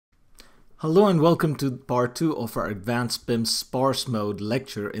Hello and welcome to part 2 of our Advanced PIM Sparse Mode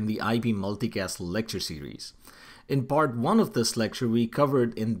lecture in the IP Multicast lecture series. In part 1 of this lecture, we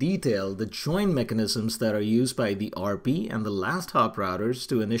covered in detail the join mechanisms that are used by the RP and the last hop routers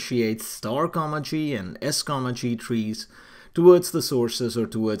to initiate *G and S*G trees towards the sources or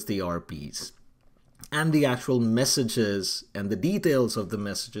towards the RPs, and the actual messages and the details of the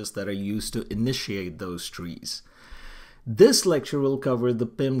messages that are used to initiate those trees. This lecture will cover the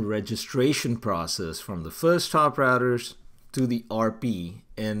PIM registration process from the first hop routers to the RP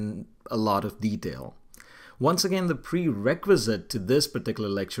in a lot of detail. Once again, the prerequisite to this particular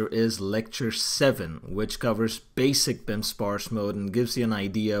lecture is lecture 7, which covers basic PIM sparse mode and gives you an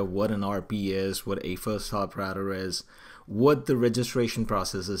idea of what an RP is, what a first hop router is, what the registration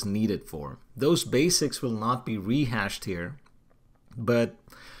process is needed for. Those basics will not be rehashed here, but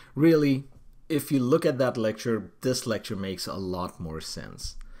really, if you look at that lecture, this lecture makes a lot more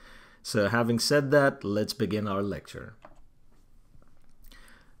sense. So having said that, let's begin our lecture.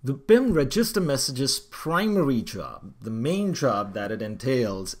 The PIM register message's primary job, the main job that it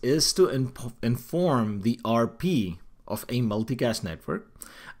entails, is to inform the RP of a multicast network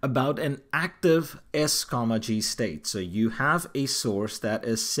about an active S-G state. So you have a source that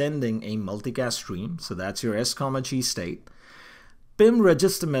is sending a multicast stream, so that's your S-G state. PIM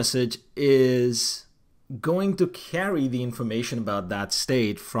register message is going to carry the information about that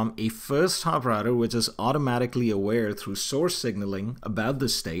state from a first hop router, which is automatically aware through source signaling about the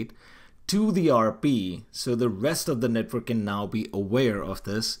state, to the RP, so the rest of the network can now be aware of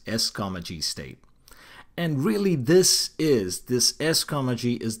this S-G state. And really this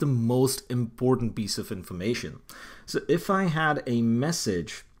S-G is the most important piece of information. So if I had a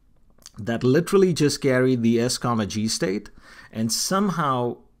message that literally just carried the S-G state and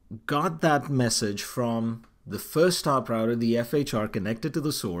somehow got that message from the first hop router, the FHR connected to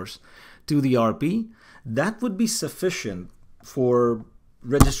the source, to the RP, that would be sufficient for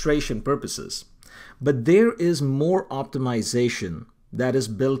registration purposes. But there is more optimization that is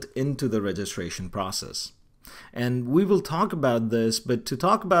built into the registration process. And we will talk about this, but to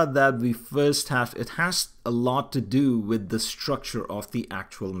talk about that, we first it has a lot to do with the structure of the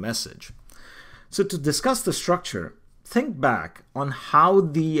actual message. So to discuss the structure, think back on how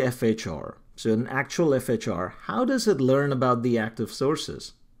the FHR, so an actual FHR, how does it learn about the active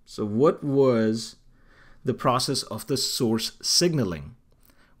sources? So what was the process of the source signaling?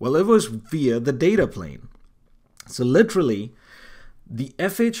 Well, it was via the data plane. So literally, the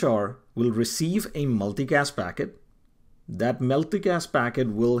FHR will receive a multicast packet. That multicast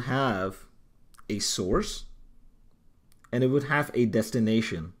packet will have a source, and it would have a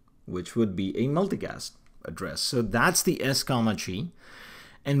destination, which would be a multicast address. So that's the S-G.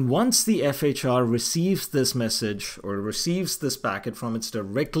 And once the FHR receives this message or receives this packet from its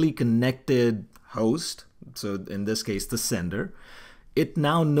directly connected host, so in this case the sender, it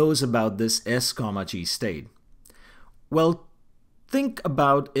now knows about this S-G state. Well, think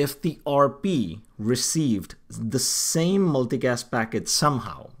about if the RP received the same multicast packet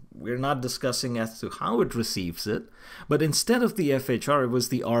somehow. We're not discussing as to how it receives it, but instead of the FHR, it was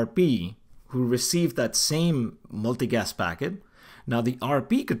the RP who received that same multicast packet. Now the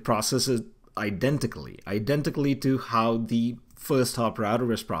RP could process it identically to how the first hop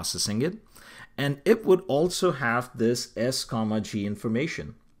router is processing it, and it would also have this S-G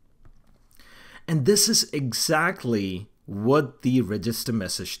information. And this is exactly what the register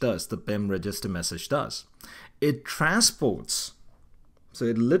message does, the PIM register message does. It transports, so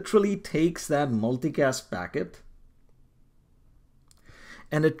it literally takes that multicast packet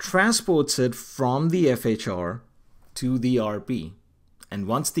and it transports it from the FHR to the RP. And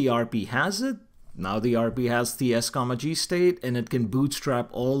once the RP has it, now the RP has the S-G state and it can bootstrap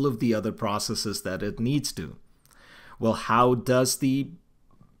all of the other processes that it needs to. Well, how does the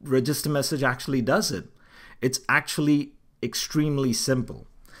register message actually does it? It's actually extremely simple.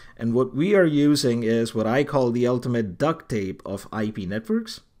 And what we are using is what I call the ultimate duct tape of IP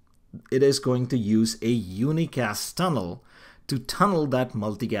networks. It is going to use a unicast tunnel to tunnel that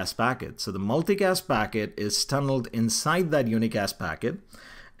multicast packet. So the multicast packet is tunneled inside that unicast packet,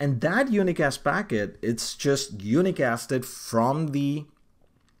 and that unicast packet, it's just unicasted from the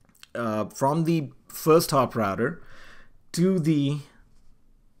first hop router to the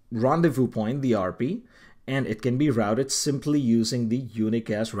rendezvous point, the RP, and it can be routed simply using the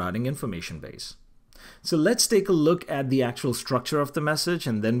unicast routing information base. So let's take a look at the actual structure of the message,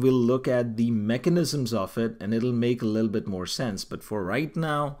 and then we'll look at the mechanisms of it, and it'll make a little bit more sense. But for right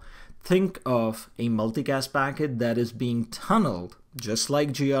now, think of a multicast packet that is being tunneled, just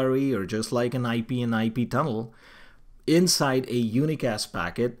like GRE or just like an IP tunnel, inside a unicast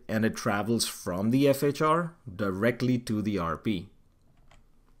packet, and it travels from the FHR directly to the RP.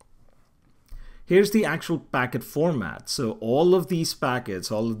 Here's the actual packet format. So all of these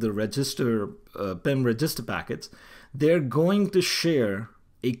packets, all of the PIM register packets, they're going to share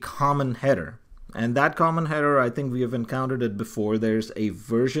a common header. And that common header, I think we have encountered it before. There's a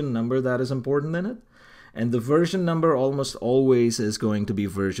version number that is important in it. And the version number almost always is going to be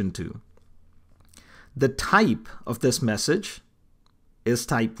version 2. The type of this message is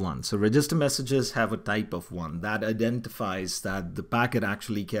type 1. So register messages have a type of 1 that identifies that the packet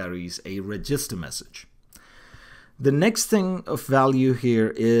actually carries a register message. The next thing of value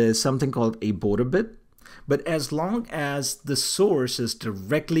here is something called a border bit. But as long as the source is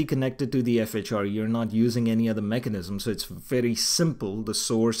directly connected to the FHR, you're not using any other mechanism. So it's very simple. The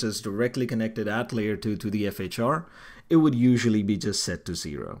source is directly connected at layer 2 to the FHR. It would usually be just set to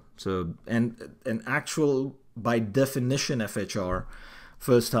 0. So and an actual, by definition, FHR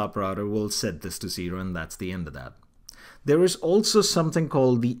first hop router will set this to 0, and that's the end of that. There is also something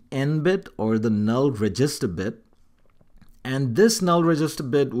called the N bit or the Null-Register bit. And this Null-Register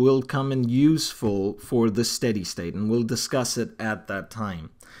bit will come in useful for the steady state, and we'll discuss it at that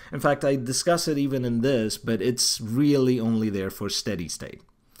time. In fact, I discuss it even in this, but it's really only there for steady state.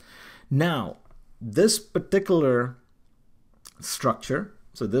 Now, this particular structure,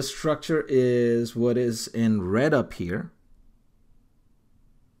 so this structure is what is in red up here.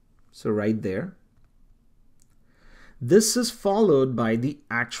 So right there. This is followed by the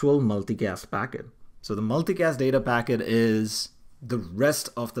actual multicast packet. So the multicast data packet is the rest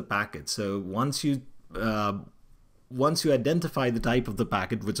of the packet. So once you identify the type of the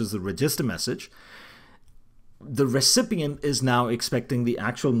packet, which is the register message, the recipient is now expecting the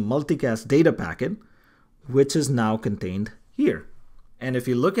actual multicast data packet, which is now contained here. And if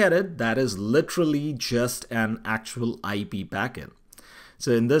you look at it, that is literally just an actual IP packet.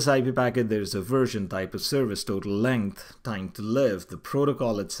 So in this IP packet, there's a version, type of service, total length, time to live, the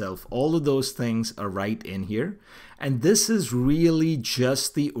protocol itself, all of those things are right in here. And this is really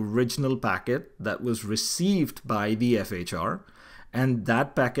just the original packet that was received by the FHR. And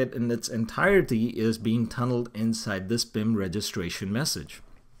that packet in its entirety is being tunneled inside this PIM registration message.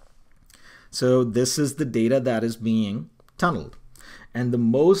 So this is the data that is being tunneled. And the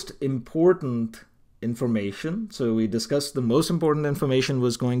most important information, so we discussed the most important information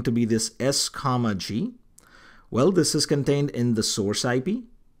was going to be this S, G. Well, this is contained in the source IP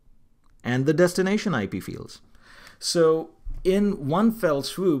and the destination IP fields. So in one fell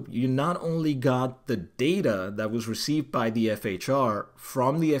swoop, you not only got the data that was received by the FHR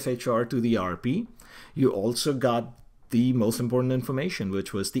from the FHR to the RP, you also got the most important information,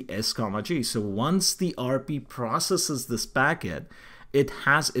 which was the S, G. So once the RP processes this packet, it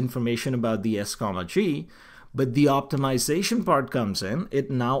has information about the S, G, but the optimization part comes in. It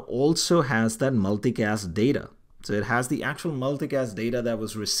now also has that multicast data. So it has the actual multicast data that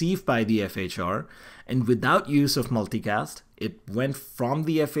was received by the FHR, and without use of multicast, it went from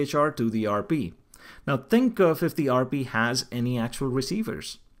the FHR to the RP. Now think of if the RP has any actual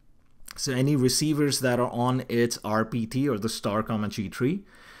receivers. So any receivers that are on its RPT or the star, G tree,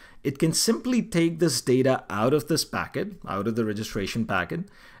 it can simply take this data out of this packet, out of the registration packet,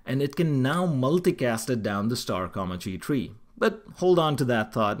 and it can now multicast it down the star, G tree. But hold on to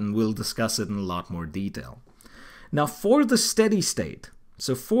that thought and we'll discuss it in a lot more detail. Now for the steady state,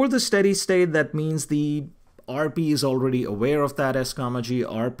 so for the steady state, that means the RP is already aware of that S, G.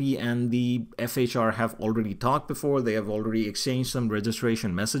 RP and the FHR have already talked before. They have already exchanged some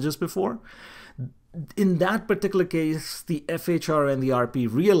registration messages before. In that particular case, the FHR and the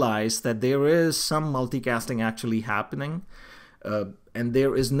RP realize that there is some multicasting actually happening, and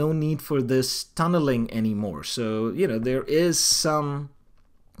there is no need for this tunneling anymore. So, you know, there is some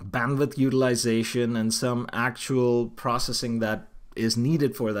bandwidth utilization and some actual processing that is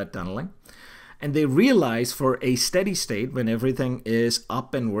needed for that tunneling. And they realize for a steady state, when everything is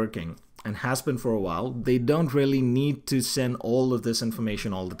up and working and has been for a while, they don't really need to send all of this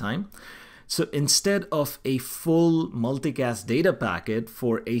information all the time. So instead of a full multicast data packet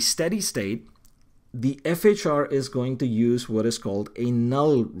for a steady state, the FHR is going to use what is called a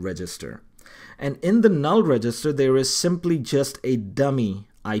null register. And in the null register, there is simply just a dummy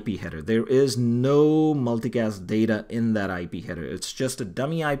IP header. There is no multicast data in that IP header. It's just a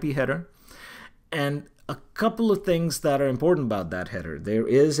dummy IP header. And a couple of things that are important about that header. There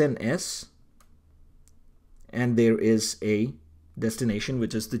is an S and there is a destination,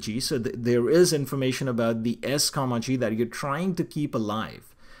 which is the G. So there is information about the S, G that you're trying to keep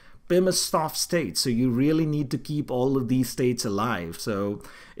alive. PIM is soft state, so you really need to keep all of these states alive. So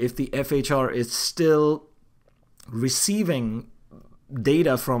if the FHR is still receiving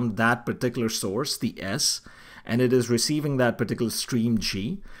data from that particular source, the S, and it is receiving that particular stream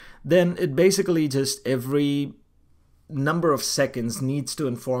G, then it basically just every number of seconds needs to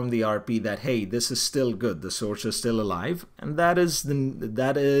inform the RP that, hey, this is still good, the source is still alive, and that is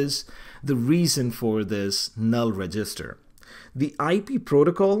the reason for this null register. The IP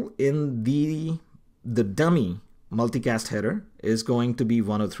protocol in the dummy multicast header is going to be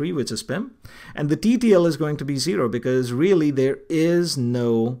 103, which is PIM, and the TTL is going to be 0 because really there is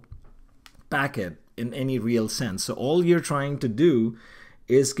no packet in any real sense. So all you're trying to do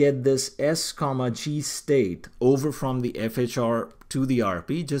is get this S, G state over from the FHR to the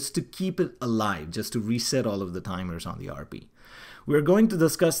RP just to keep it alive, just to reset all of the timers on the RP. We're going to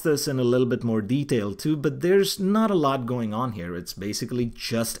discuss this in a little bit more detail too, but there's not a lot going on here. It's basically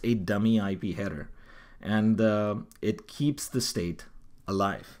just a dummy IP header, and it keeps the state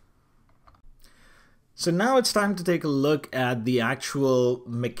alive. So now it's time to take a look at the actual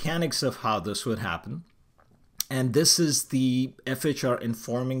mechanics of how this would happen. And this is the FHR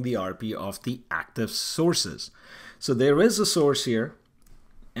informing the RP of the active sources. So there is a source here,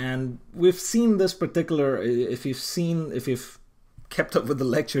 and we've seen this particular, if you've kept up with the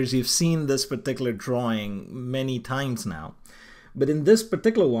lectures, you've seen this particular drawing many times now. But in this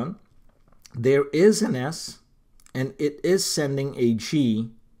particular one, there is an S, and it is sending a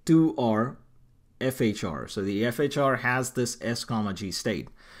G to our FHR. So the FHR has this S, G state.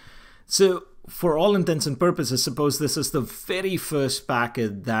 So for all intents and purposes, suppose this is the very first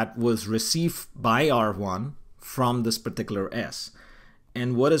packet that was received by R1 from this particular S.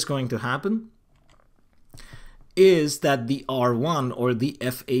 And what is going to happen is that the R1 or the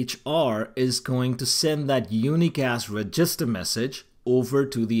FHR is going to send that unicast register message over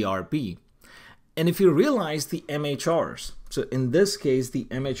to the RP. And if you realize the MHRs, so in this case, the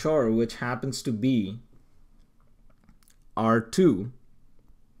MHR, which happens to be R2,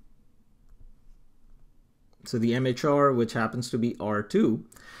 so the MHR, which happens to be R2,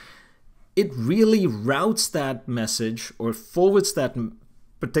 it really routes that message or forwards that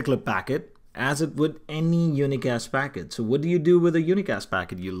particular packet as it would any unicast packet. So what do you do with a unicast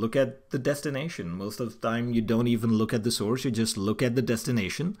packet? You look at the destination. Most of the time you don't even look at the source, you just look at the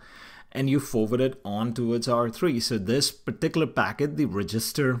destination and you forward it on towards R3. So this particular packet, the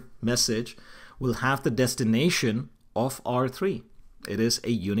register message, will have the destination of R3. It is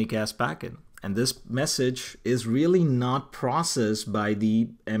a unicast packet. And this message is really not processed by the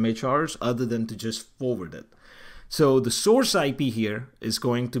MHRs other than to just forward it. So the source IP here is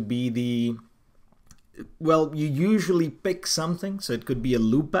going to be the, well, you usually pick something. So it could be a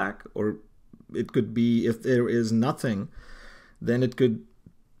loopback, or it could be, if there is nothing, then it could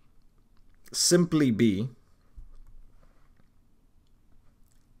simply be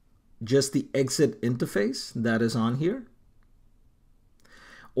just the exit interface that is on here.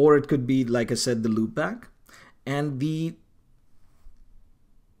 Or it could be, like I said, the loopback, and the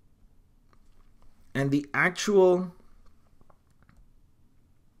actual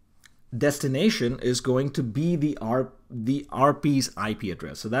destination is going to be the RP's IP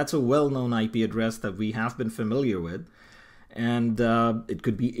address. So that's a well-known IP address that we have been familiar with, and it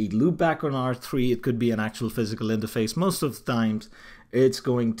could be a loopback on R3. It could be an actual physical interface. Most of the times, it's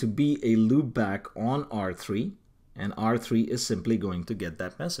going to be a loopback on R3. And R3 is simply going to get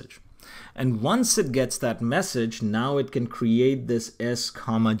that message. And once it gets that message, now it can create this S,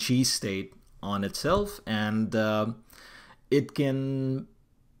 G state on itself, and it can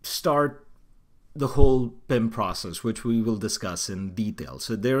start the whole PIM process, which we will discuss in detail.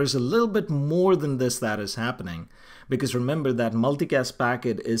 So there is a little bit more than this that is happening, because remember that multicast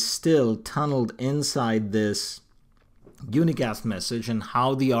packet is still tunneled inside this unicast message, and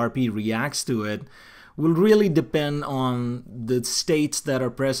how the RP reacts to it will really depend on the states that are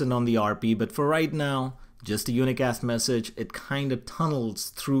present on the RP. But for right now, just a unicast message, it kind of tunnels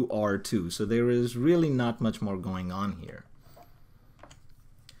through R2. So there is really not much more going on here.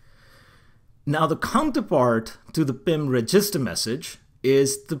 Now the counterpart to the PIM register message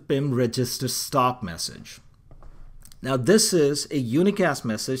is the PIM Register-Stop message. Now this is a unicast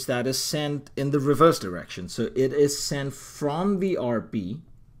message that is sent in the reverse direction. So it is sent from the RP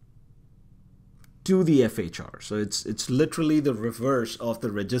to the FHR. So it's literally the reverse of the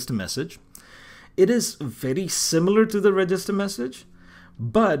register message. It is very similar to the register message,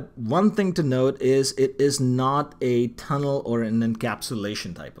 but one thing to note is it is not a tunnel or an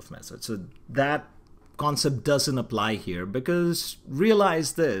encapsulation type of message. So that concept doesn't apply here, because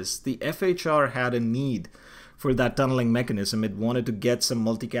realize this, the FHR had a need for that tunneling mechanism. It wanted to get some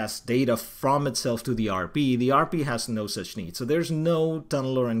multicast data from itself to the RP. The RP has no such need. So there's no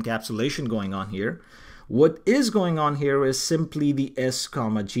tunnel or encapsulation going on here. What is going on here is simply the S,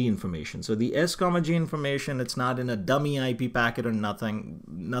 G information. So the S, G information, it's not in a dummy IP packet or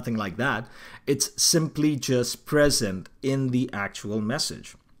nothing like that. It's simply just present in the actual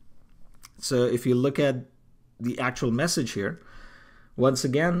message. So if you look at the actual message here, once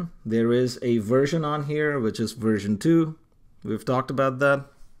again, there is a version on here, which is version 2. We've talked about that.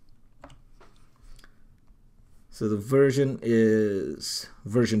 So the version is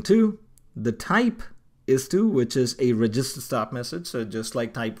version 2. The type is 2, which is a register-stop message. So just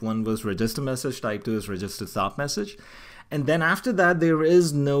like type 1 was register message, type 2 is register-stop message. And then after that, there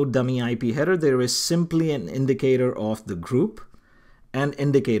is no dummy IP header. There is simply an indicator of the group and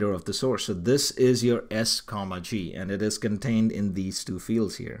indicator of the source. So this is your S, G, and it is contained in these 2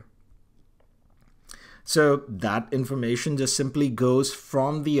 fields here. So that information just simply goes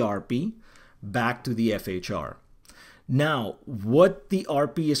from the RP back to the FHR. Now, what the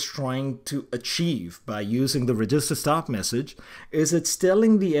RP is trying to achieve by using the register-stop message is it's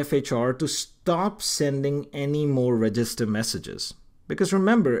telling the FHR to stop sending any more register messages. Because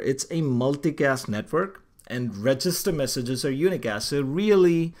remember, it's a multicast network and register messages are unicast. So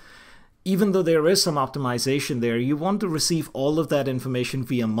really, even though there is some optimization there, you want to receive all of that information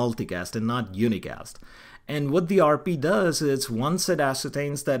via multicast and not unicast. And what the RP does is once it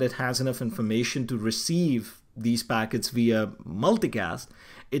ascertains that it has enough information to receive these packets via multicast,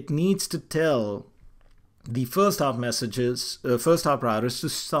 it needs to tell the first hop routers to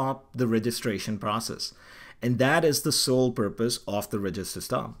stop the registration process. And that is the sole purpose of the register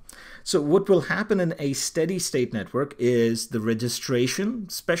stop. So what will happen in a steady state network is the registration,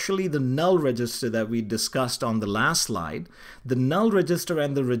 especially the null register that we discussed on the last slide, the null register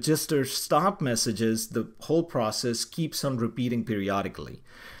and the register stop messages, the whole process keeps on repeating periodically.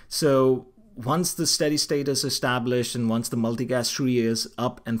 So once the steady state is established and once the multicast tree is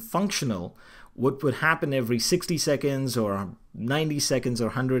up and functional, what would happen every 60 seconds or 90 seconds or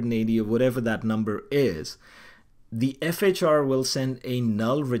 180 or whatever that number is, the FHR will send a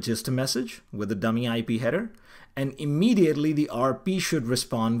null register message with a dummy IP header, and immediately the RP should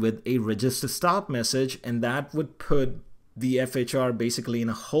respond with a register stop message, and that would put the FHR basically in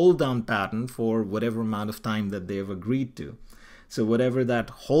a hold down pattern for whatever amount of time that they've agreed to. So whatever that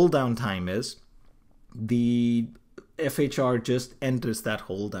hold down time is, the FHR just enters that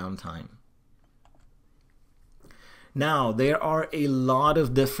hold down time. Now, there are a lot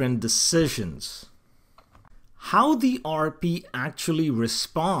of different decisions. How the RP actually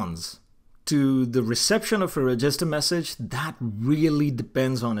responds to the reception of a register message, that really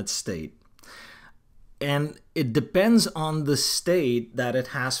depends on its state. And it depends on the state that it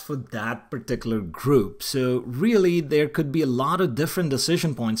has for that particular group. So really, there could be a lot of different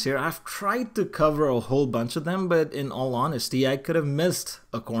decision points here. I've tried to cover a whole bunch of them, but in all honesty, I could have missed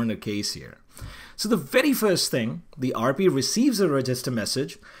a corner case here. So the very first thing, the RP receives a register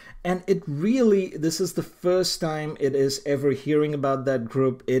message, and it really, this is the first time it is ever hearing about that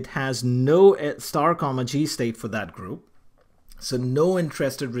group. It has no star, G state for that group. So no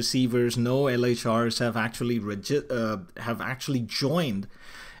interested receivers, no LHRs have actually joined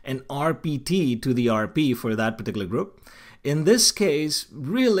an RPT to the RP for that particular group. In this case,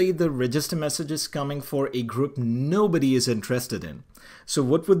 really the register message is coming for a group nobody is interested in. So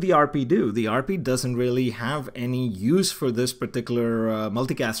what would the RP do? The RP doesn't really have any use for this particular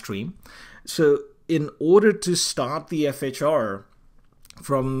multicast stream. So in order to stop the FHR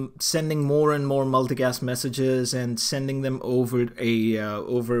from sending more and more multicast messages and sending them over a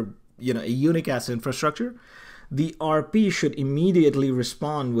unicast infrastructure, the RP should immediately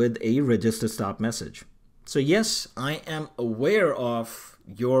respond with a register stop message. So yes, I am aware of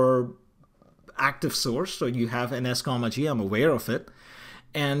your active source, so you have an S, G, I'm aware of it,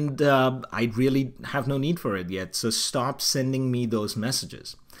 and I really have no need for it yet, so stop sending me those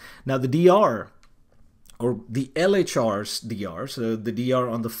messages. Now the DR, or the LHR's DR, so the DR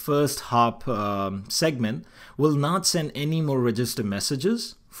on the first hop segment, will not send any more register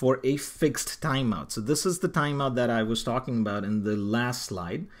messages for a fixed timeout. So this is the timeout that I was talking about in the last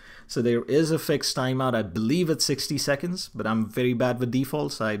slide. So there is a fixed timeout. I believe it's 60 seconds, but I'm very bad with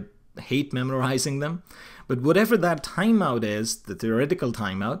defaults. I hate memorizing them. But whatever that timeout is, the theoretical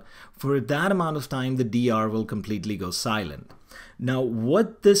timeout, for that amount of time, the DR will completely go silent. Now,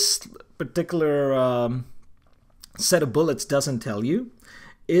 what this particular set of bullets doesn't tell you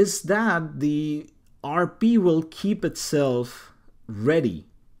is that the RP will keep itself ready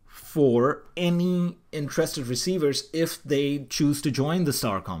for any interested receivers if they choose to join the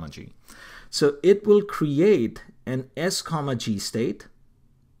star, G. So it will create an S, G state,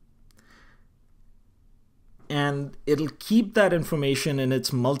 and it'll keep that information in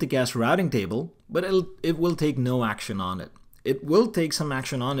its multicast routing table, but it will take no action on it. It will take some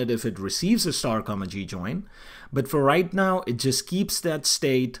action on it if it receives a star comma G join, but for right now, it just keeps that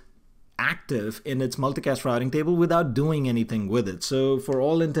state active in its multicast routing table without doing anything with it. So for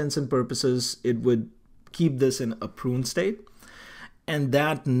all intents and purposes, it would keep this in a prune state. And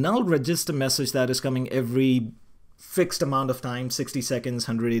that null register message that is coming every fixed amount of time, 60 seconds,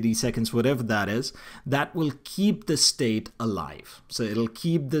 180 seconds, whatever that is, that will keep the state alive. So it'll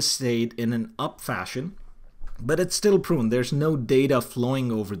keep the state in an up fashion, but it's still prune. There's no data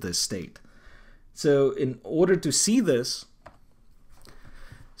flowing over this state. So in order to see this,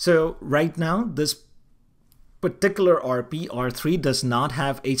 so right now, this particular RP, R3, does not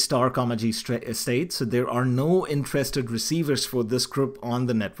have a star comma G state, so there are no interested receivers for this group on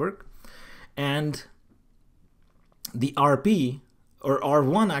the network. And the RP, or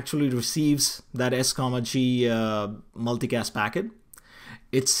R1, actually receives that S comma G multicast packet.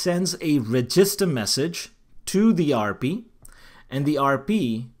 It sends a register message to the RP, and the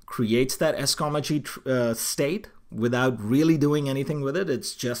RP creates that S comma G state without really doing anything with it.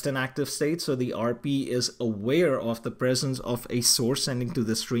 It's just an active state, so the RP is aware of the presence of a source sending to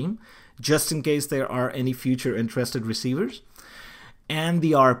the stream, just in case there are any future interested receivers. And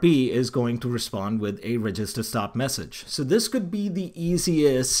the RP is going to respond with a register-stop message. So this could be the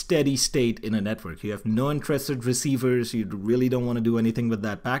easiest steady state in a network. You have no interested receivers, you really don't want to do anything with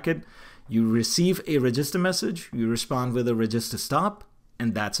that packet. You receive a register message, you respond with a register-stop,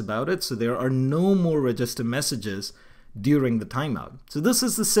 and that's about it. So there are no more register messages during the timeout. So this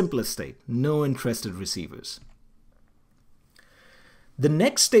is the simplest state, no interested receivers. The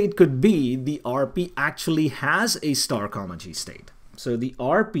next state could be the RP actually has a star comma G state. So the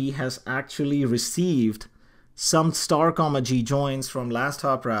RP has actually received some star comma G joins from last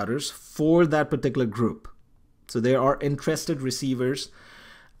hop routers for that particular group. So there are interested receivers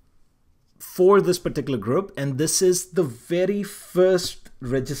for this particular group, and this is the very first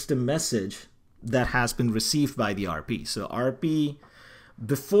register message that has been received by the RP. So RP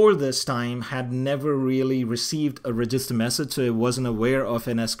before this time had never really received a register message, so it wasn't aware of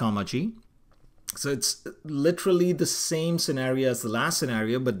an S comma G. So it's literally the same scenario as the last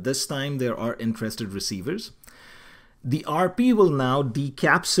scenario, but this time there are interested receivers. The RP will now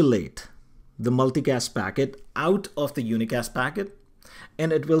decapsulate the multicast packet out of the unicast packet,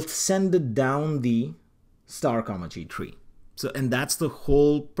 and it will send it down the star comma G tree. So, and that's the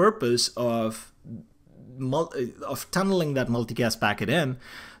whole purpose of tunneling that multicast packet in,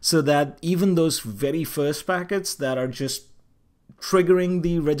 so that even those very first packets that are just triggering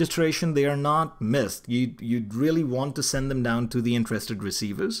the registration, they are not missed. You'd really want to send them down to the interested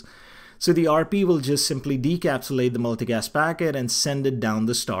receivers. So the RP will just simply decapsulate the multicast packet and send it down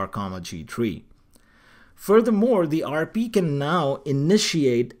the star comma G tree. Furthermore, the RP can now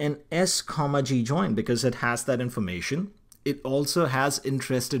initiate an S comma G join because it has that information. It also has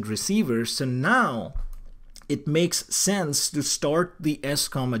interested receivers, so now it makes sense to start the S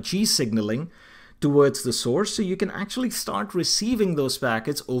comma G signaling towards the source, so you can actually start receiving those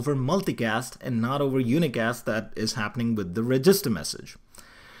packets over multicast and not over unicast that is happening with the register message.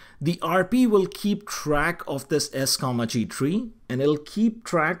 The RP will keep track of this S comma G tree, and it'll keep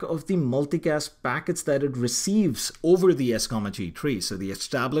track of the multicast packets that it receives over the S comma G tree. So the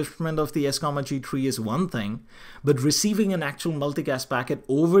establishment of the S comma G tree is one thing, but receiving an actual multicast packet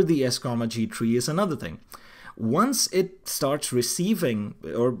over the S comma G tree is another thing. Once it starts receiving,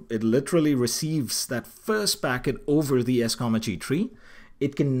 or it literally receives that first packet over the S comma G tree,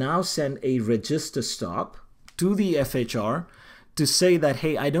 it can now send a register stop to the FHR to say that,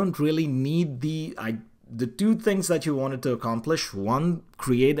 hey, I don't really need the two things that you wanted to accomplish. One,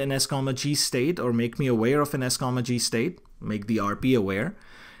 create an S comma G state or make me aware of an S comma G state, make the RP aware.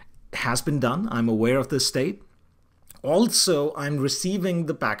 Has been done. I'm aware of this state. Also, I'm receiving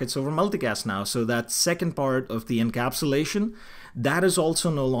the packets over multicast now. So that second part of the encapsulation, that is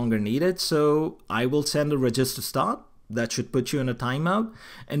also no longer needed. So I will send a register stop. That should put you in a timeout.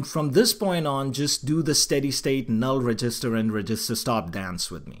 And from this point on, just do the steady state null register and register stop dance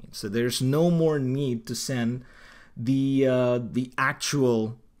with me. So there's no more need to send the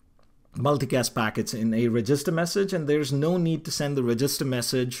actual multicast packets in a register message. And there's no need to send the register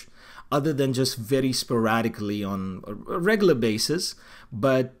message other than just very sporadically on a regular basis,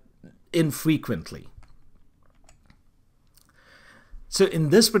 but infrequently. So in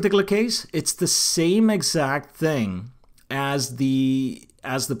this particular case, it's the same exact thing as the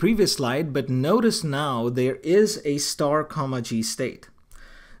previous slide, but notice now there is a star comma G state.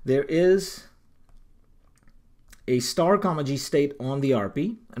 There is a star comma G state on the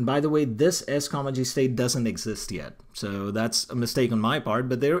RP. And by the way, this S comma G state doesn't exist yet. So that's a mistake on my part,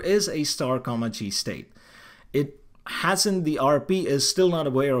 but there is a star comma G state. It hasn't, the RP is still not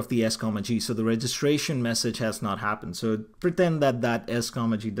aware of the S comma G, so the registration message has not happened. So pretend that that S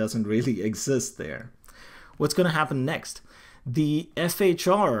comma G doesn't really exist there. What's going to happen next? The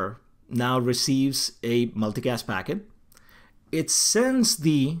FHR now receives a multicast packet. It sends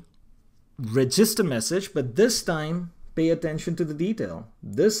the register message, but this time pay attention to the detail.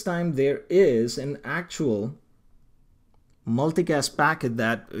 This time there is an actual multicast packet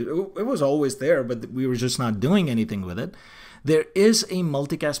that it was always there, but we were just not doing anything with it. There is a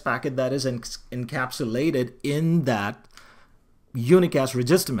multicast packet that is encapsulated in that unicast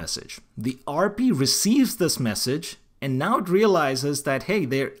register message. The RP receives this message, and now it realizes that, hey,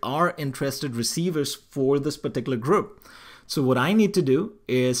 there are interested receivers for this particular group. So what I need to do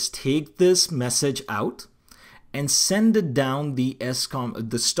is take this message out and send it down the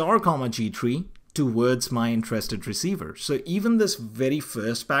star comma G tree towards my interested receiver. So even this very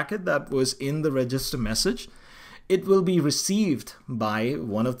first packet that was in the register message, it will be received by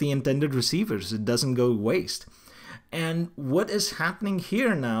one of the intended receivers. It doesn't go waste. And what is happening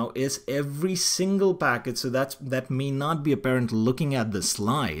here now is every single packet, so that may not be apparent looking at the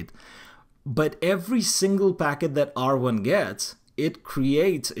slide, but every single packet that R1 gets, it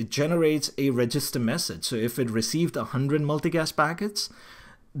generates a register message. So if it received 100 multicast packets,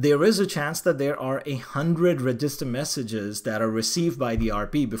 there is a chance that there are 100 register messages that are received by the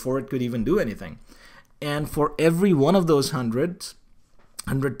RP before it could even do anything. And for every one of those 100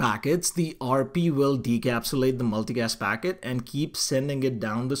 packets, the RP will decapsulate the multicast packet and keep sending it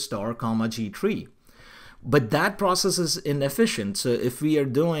down the star comma G tree. But that process is inefficient. So if we are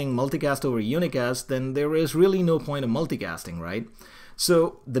doing multicast over unicast, then there is really no point of multicasting, right?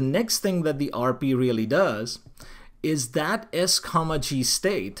 So the next thing that the RP really does is that S comma G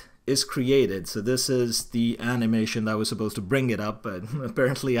state is created. So this is the animation that was supposed to bring it up, but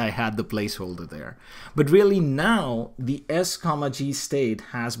apparently I had the placeholder there. But really now the S comma G state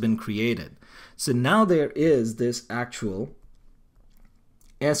has been created. So now there is this actual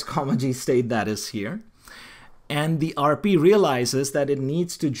S comma G state that is here. And the RP realizes that it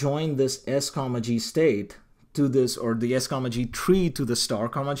needs to join this S comma G state to this, or the S comma G tree to the star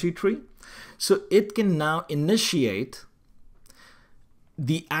comma G tree. So it can now initiate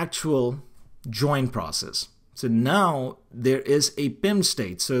the actual join process. So now there is a PIM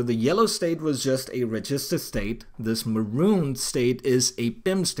state. So the yellow state was just a register state. This maroon state is a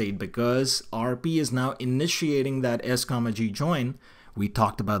PIM state because RP is now initiating that S comma G join. We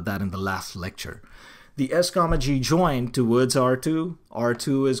talked about that in the last lecture. The S comma G join towards R2.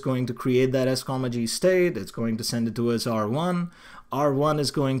 R2 is going to create that S comma G state. It's going to send it towards R1. R1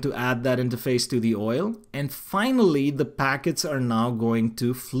 is going to add that interface to the oil. And finally, the packets are now going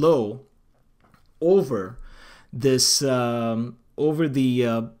to flow over this, over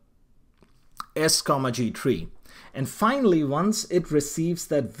the S comma G tree. And finally, once it receives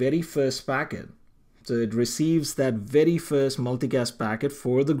that very first packet, so it receives that very first multicast packet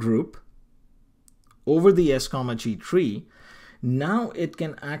for the group, over the S comma G tree, now it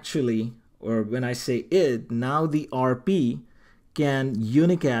can actually, or when I say it, now the RP can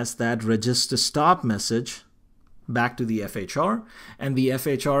unicast that register-stop message back to the FHR, and the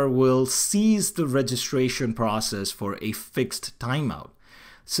FHR will cease the registration process for a fixed timeout.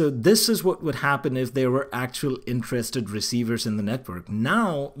 So this is what would happen if there were actual interested receivers in the network.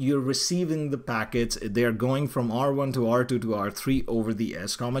 Now you're receiving the packets. They're going from R1 to R2 to R3 over the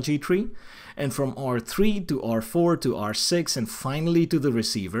S comma G tree, and from R3 to R4 to R6, and finally to the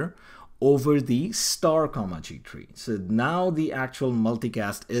receiver over the star comma G tree. So now the actual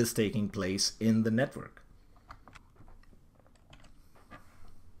multicast is taking place in the network.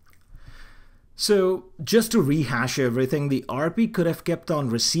 So just to rehash everything, the RP could have kept on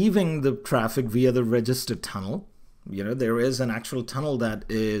receiving the traffic via the register tunnel. You know, there is an actual tunnel that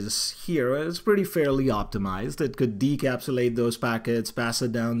is here. It's pretty fairly optimized. It could decapsulate those packets, pass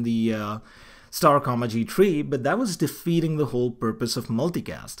it down the star comma G tree, but that was defeating the whole purpose of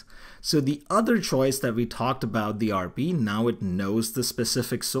multicast. So the other choice that we talked about, the RP, now it knows the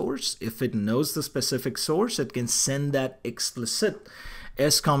specific source. If it knows the specific source, it can send that explicit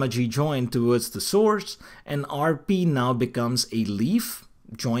S comma G join towards the source, and RP now becomes a leaf,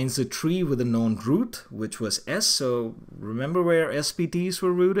 joins a tree with a known root, which was S. So remember where SPTs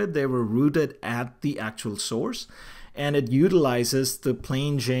were rooted? They were rooted at the actual source, and it utilizes the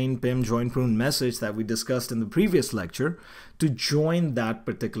plain Jane PIM join prune message that we discussed in the previous lecture to join that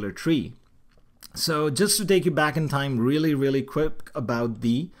particular tree. So just to take you back in time really quick about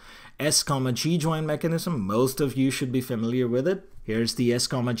the S, G join mechanism, most of you should be familiar with it. Here's the S,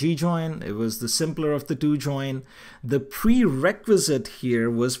 G join. It was the simpler of the two join. The prerequisite here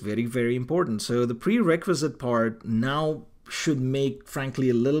was very important. So the prerequisite part now should make, frankly,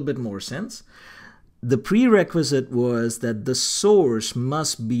 a little bit more sense. The prerequisite was that the source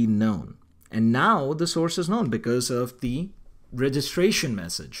must be known. And now the source is known because of the registration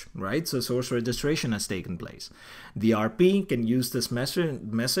message, right? So source registration has taken place. The RP can use this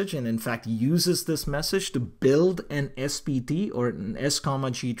message and in fact uses this message to build an SPT or an S,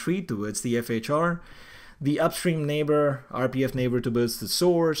 G tree towards the FHR. The upstream neighbor, RPF neighbor towards the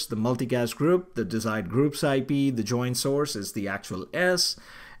source, the multicast group, the desired group's IP, the join source is the actual S.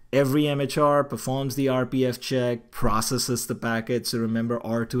 Every MHR performs the RPF check, processes the packet. So remember,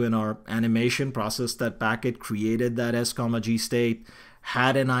 R2 in our animation processed that packet, created that S, G state,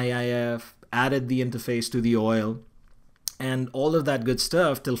 had an IIF, added the interface to the oil, and all of that good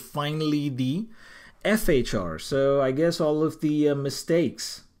stuff till finally the FHR. So I guess all of the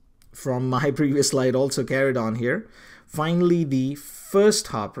mistakes from my previous slide also carried on here. Finally, the first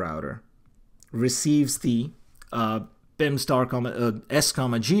hop router receives the PIM star S,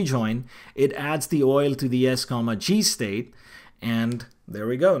 G join. It adds the oil to the S, G state, and there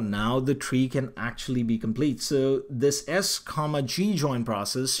we go. Now the tree can actually be complete. So this S, G join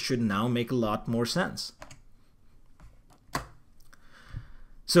process should now make a lot more sense.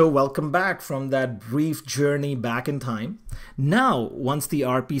 So welcome back from that brief journey back in time. Now, once the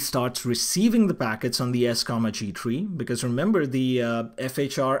RP starts receiving the packets on the S, G tree, because remember the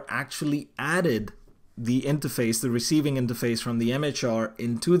FHR actually added the interface, the receiving interface from the MHR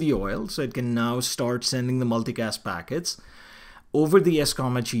into the oil, so it can now start sending the multicast packets over the S,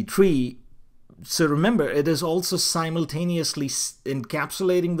 G tree. So remember, it is also simultaneously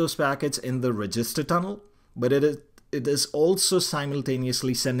encapsulating those packets in the register tunnel, but it is also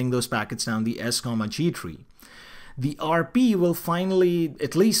simultaneously sending those packets down the S, G tree. The RP will finally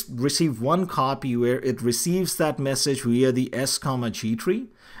at least receive one copy where it receives that message via the S, G tree,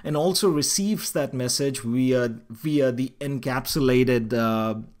 and also receives that message via the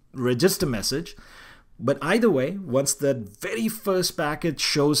encapsulated register message. But either way, once that very first packet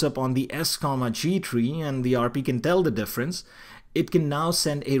shows up on the S, G tree and the RP can tell the difference, it can now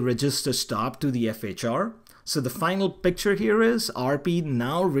send a register-stop to the FHR. So the final picture here is RP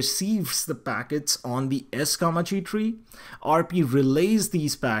now receives the packets on the S, G tree. RP relays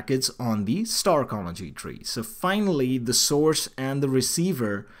these packets on the star, G tree. So finally, the source and the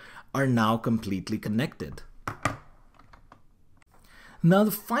receiver are now completely connected. Now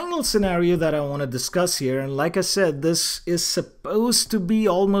the final scenario that I want to discuss here, and like I said, this is supposed to be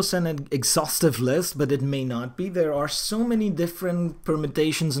almost an exhaustive list, but it may not be. There are so many different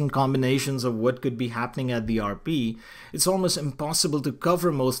permutations and combinations of what could be happening at the RP. It's almost impossible to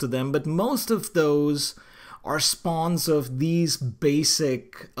cover most of them, but most of those are spawns of these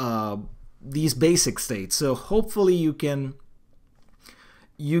basic states. So hopefully you can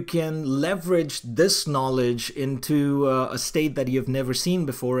leverage this knowledge into a state that you've never seen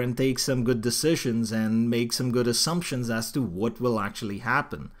before and take some good decisions and make some good assumptions as to what will actually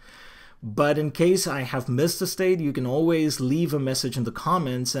happen. But in case I have missed a state, you can always leave a message in the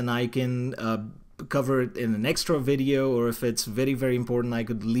comments and I can cover it in an extra video, or if it's very important, I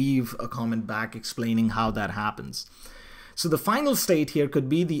could leave a comment back explaining how that happens. So the final state here could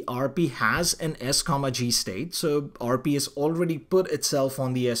be the RP has an S, G state. So RP has already put itself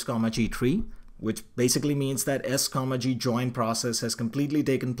on the S, G tree, which basically means that S, G join process has completely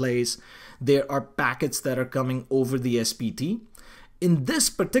taken place. There are packets that are coming over the SPT. In this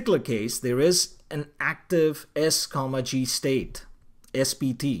particular case, there is an active S, G state,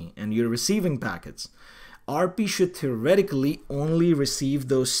 SPT, and you're receiving packets. RP should theoretically only receive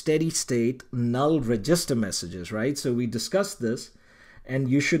those steady state null register messages, right? So we discussed this, and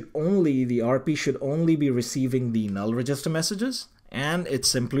the RP should only be receiving the null register messages, and it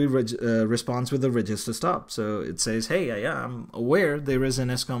simply responds with a register stop. So it says, hey, yeah, I'm aware there is an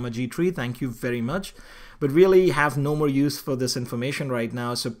S, G tree, thank you very much, but really have no more use for this information right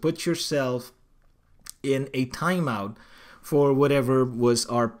now, so put yourself in a timeout for whatever was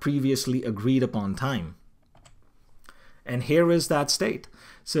our previously agreed upon time. And here is that state.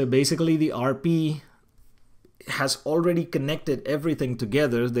 So basically the RP has already connected everything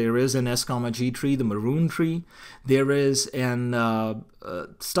together. There is an S, G tree, the maroon tree. There is a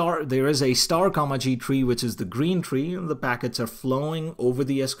star, G tree, which is the green tree. And the packets are flowing over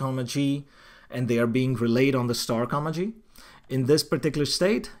the S, G, and they are being relayed on the star, G. In this particular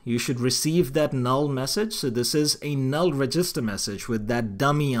state, you should receive that null message. So this is a null register message with that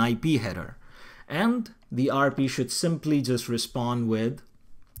dummy IP header. And the RP should simply just respond with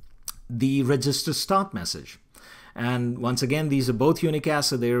the register stop message. And once again, these are both unicast,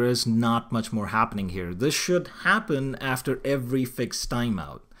 so there is not much more happening here. This should happen after every fixed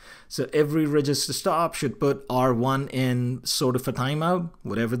timeout. So every register stop should put R1 in sort of a timeout,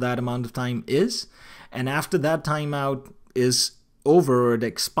 whatever that amount of time is. And after that timeout is over or it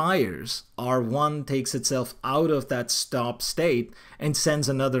expires, R1 takes itself out of that stop state and sends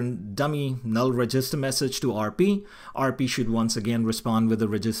another dummy null register message to RP. RP should once again respond with a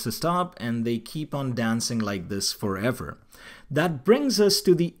register stop, and they keep on dancing like this forever. That brings us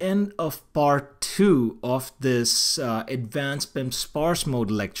to the end of part 2 of this advanced PIM Sparse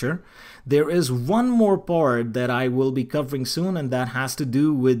Mode lecture. There is one more part that I will be covering soon, and that has to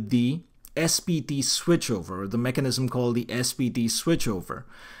do with the SPT switchover, the mechanism called the SPT switchover.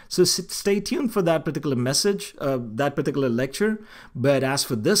 So stay tuned for that particular message, that particular lecture. But as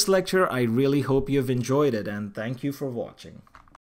for this lecture, I really hope you've enjoyed it, and thank you for watching.